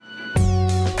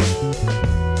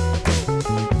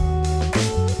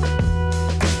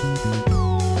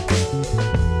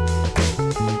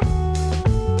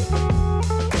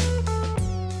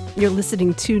You're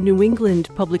listening to New England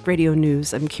Public Radio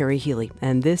News. I'm Carrie Healy,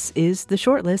 and this is The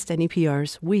Shortlist,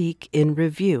 NEPR's Week in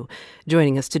Review.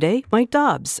 Joining us today, Mike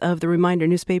Dobbs of the Reminder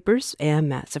newspapers and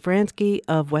Matt Safransky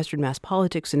of Western Mass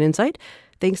Politics and Insight.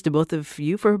 Thanks to both of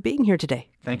you for being here today.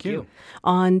 Thank you.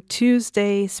 On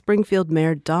Tuesday, Springfield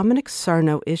Mayor Dominic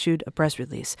Sarno issued a press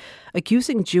release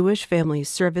accusing Jewish Family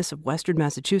Service of Western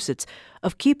Massachusetts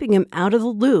of keeping him out of the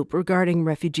loop regarding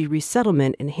refugee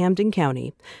resettlement in Hampden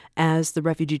County, as the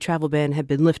refugee travel ban had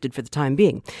been lifted for the time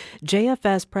being.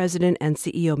 JFS President and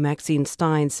CEO Maxine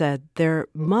Stein said there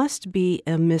must be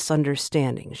a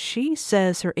misunderstanding. She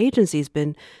says her agency's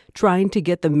been trying to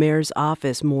get the mayor's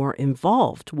office more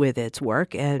involved with its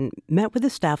work and met with the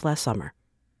staff last summer.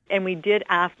 And we did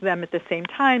ask them at the same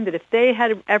time that if they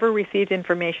had ever received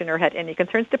information or had any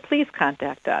concerns, to please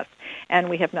contact us. And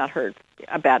we have not heard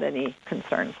about any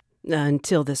concerns.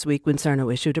 Until this week, when Sarno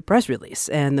issued a press release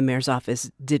and the mayor's office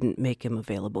didn't make him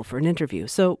available for an interview.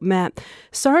 So, Matt,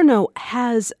 Sarno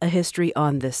has a history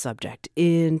on this subject.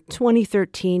 In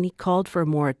 2013, he called for a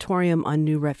moratorium on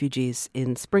new refugees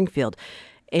in Springfield.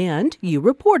 And you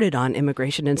reported on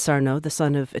immigration in Sarno, the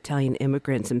son of Italian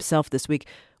immigrants himself, this week.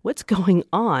 What's going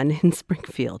on in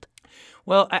Springfield?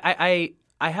 Well, I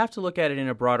have to look at it in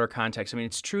a broader context. I mean,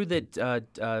 it's true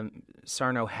that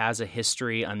Sarno has a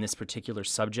history on this particular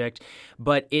subject,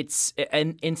 but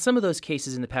and in some of those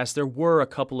cases in the past, there were a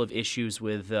couple of issues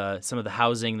with some of the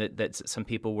housing that some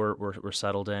people were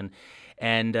settled in.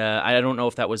 And I don't know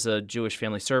if that was Jewish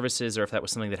Family Services or if that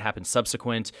was something that happened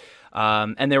subsequent.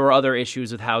 And there were other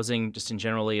issues with housing just in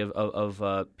generally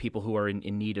of people who are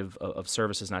in need of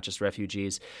services, not just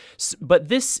refugees. But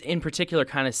this in particular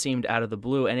kind of seemed out of the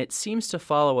blue, and it seems to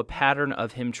follow a pattern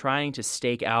of him trying to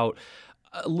stake out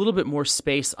a little bit more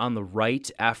space on the right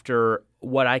after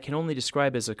what I can only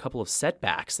describe as a couple of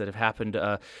setbacks that have happened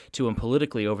to him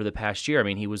politically over the past year. I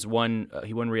mean, he won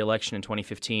re-election in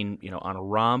 2015, on a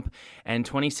romp, and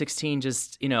 2016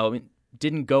 just,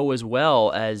 didn't go as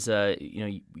well as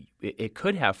it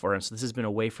could have for him. So this has been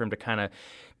a way for him to kind of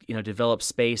develop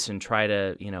space and try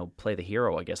to, play the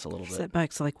hero, I guess, a little bit.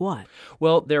 Setbacks like what?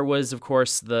 Well, there was, of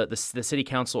course, the city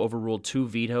council overruled 2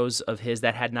 vetoes of his.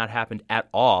 That had not happened at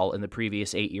all in the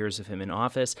previous 8 years of him in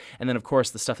office. And then, of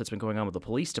course, the stuff that's been going on with the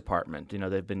police department.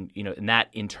 They've been, and that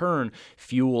in turn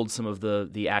fueled some of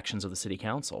the actions of the city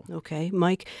council. Okay.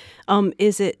 Mike,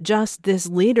 is it just this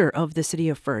leader of the city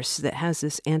of First that has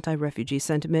this anti-refugee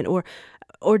sentiment,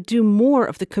 or do more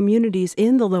of the communities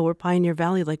in the lower Pioneer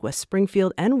Valley, like West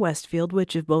Springfield and Westfield,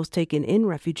 which have both taken in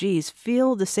refugees,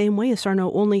 feel the same way as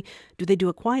Sarno, only do they do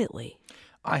it quietly?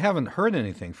 I haven't heard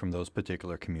anything from those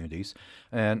particular communities.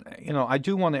 And, I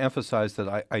do want to emphasize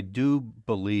that I do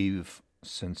believe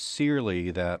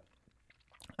sincerely that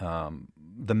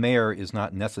the mayor is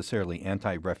not necessarily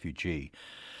anti-refugee.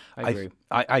 I agree.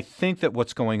 I think that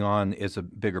what's going on is a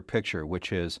bigger picture,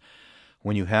 which is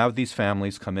when you have these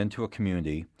families come into a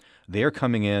community, they're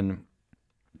coming in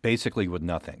basically with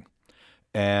nothing.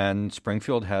 And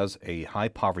Springfield has a high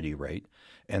poverty rate.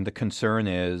 And the concern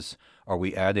is, are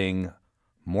we adding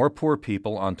more poor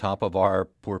people on top of our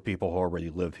poor people who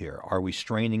already live here? Are we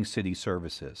straining city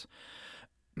services?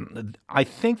 I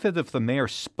think that if the mayor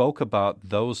spoke about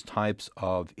those types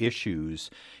of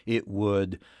issues, it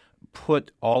would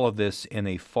put all of this in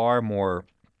a far more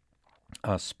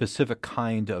specific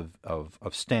kind of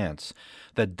stance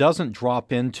that doesn't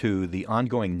drop into the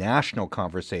ongoing national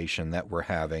conversation that we're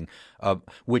having,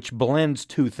 which blends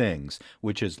 2 things,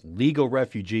 which is legal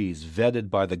refugees vetted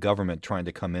by the government trying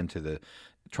to come into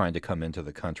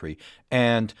the country,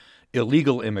 and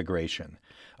illegal immigration.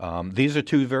 These are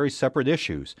 2 very separate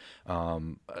issues.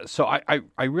 So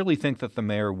I really think that the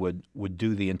mayor would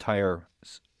do the entire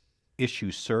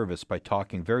issue service by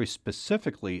talking very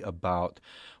specifically about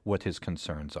what his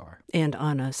concerns are. And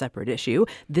on a separate issue,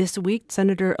 this week,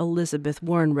 Senator Elizabeth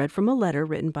Warren read from a letter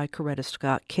written by Coretta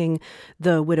Scott King,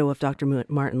 the widow of Dr.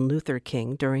 Martin Luther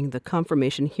King, during the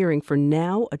confirmation hearing for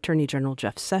now Attorney General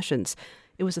Jeff Sessions.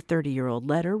 It was a 30-year-old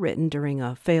letter written during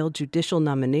a failed judicial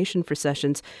nomination for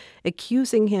Sessions,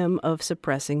 accusing him of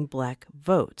suppressing black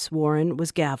votes. Warren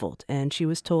was gavelled, and she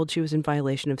was told she was in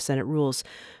violation of Senate rules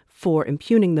for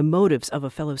impugning the motives of a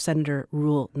fellow senator,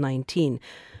 Rule 19.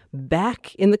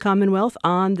 Back in the Commonwealth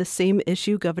on the same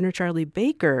issue, Governor Charlie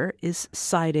Baker is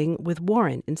siding with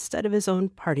Warren instead of his own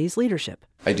party's leadership.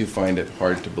 I do find it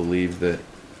hard to believe that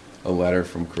a letter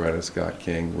from Coretta Scott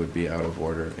King would be out of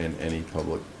order in any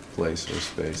public place or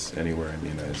space anywhere in the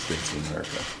United States of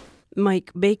America.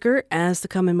 Mike Baker, as the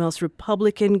Commonwealth's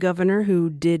Republican governor who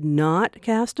did not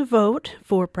cast a vote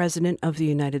for President of the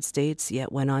United States,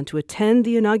 yet went on to attend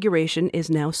the inauguration, is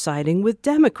now siding with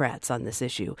Democrats on this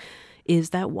issue. Is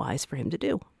that wise for him to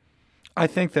do? I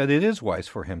think that it is wise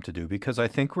for him to do, because I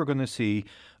think we're going to see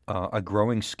a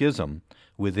growing schism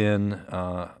within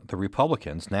the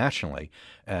Republicans nationally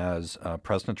as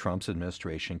President Trump's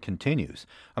administration continues.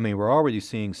 I mean, we're already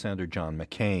seeing Senator John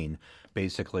McCain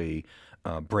basically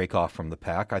break off from the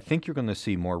pack. I think you're going to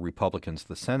see more Republicans in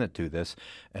the Senate do this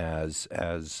as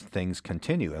things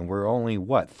continue. And we're only,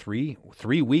 three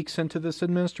weeks into this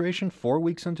administration, 4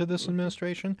 weeks into this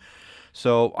administration?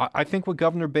 So I think what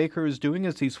Governor Baker is doing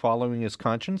is he's following his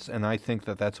conscience, and I think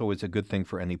that that's always a good thing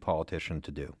for any politician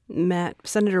to do. Matt,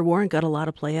 Senator Warren got a lot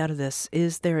of play out of this.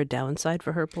 Is there a downside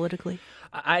for her politically?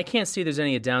 I can't see there's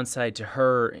any downside to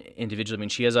her individually. I mean,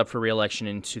 she is up for re-election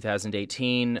in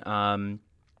 2018.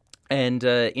 And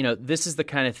this is the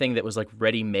kind of thing that was like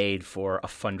ready-made for a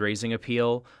fundraising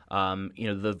appeal.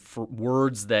 The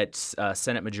words that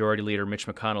Senate Majority Leader Mitch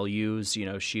McConnell used,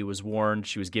 she was warned,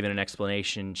 she was given an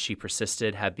explanation, she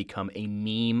persisted, have become a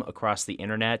meme across the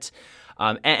internet.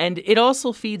 And it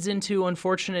also feeds into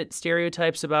unfortunate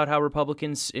stereotypes about how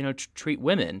Republicans, treat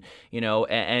women.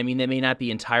 I mean, that may not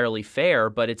be entirely fair,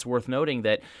 but it's worth noting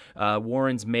that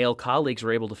Warren's male colleagues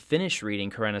were able to finish reading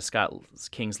Coretta Scott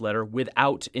King's letter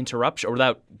without interruption or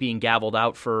without being gavelled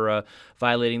out for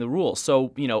violating the rules.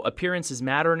 So, appearances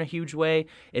matter in a huge way.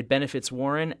 It benefits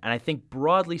Warren, and I think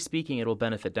broadly speaking, it'll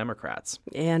benefit Democrats.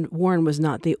 And Warren was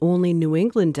not the only New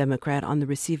England Democrat on the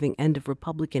receiving end of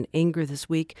Republican anger this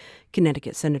week.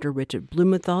 Connecticut Senator Richard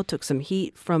Blumenthal took some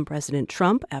heat from President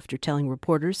Trump after telling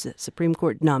reporters that Supreme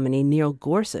Court nominee Neil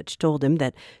Gorsuch told him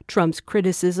that Trump's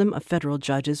criticism of federal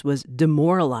judges was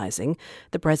demoralizing.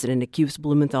 The president accused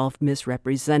Blumenthal of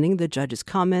misrepresenting the judge's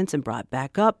comments and brought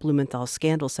back up Blumenthal's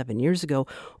scandal 7 years ago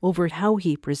over how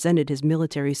he presented his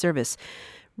military service.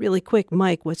 Really quick,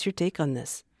 Mike, what's your take on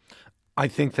this? I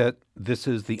think that this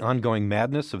is the ongoing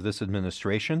madness of this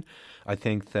administration. I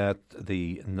think that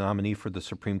the nominee for the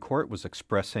Supreme Court was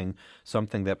expressing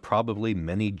something that probably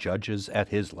many judges at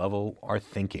his level are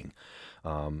thinking.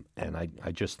 And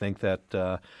I just think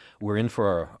that we're in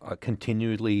for a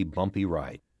continually bumpy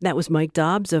ride. That was Mike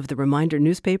Dobbs of the Reminder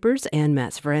newspapers and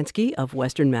Matt Svaransky of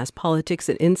Western Mass Politics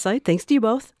and Insight. Thanks to you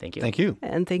both. Thank you. Thank you.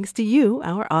 And thanks to you,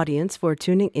 our audience, for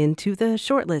tuning into the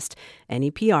Shortlist,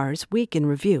 NEPR's Week in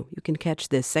Review. You can catch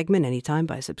this segment anytime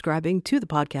by subscribing to the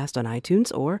podcast on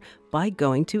iTunes or by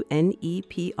going to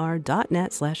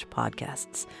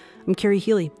nepr.net/podcasts. I'm Carrie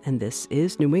Healy, and this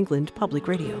is New England Public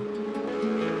Radio.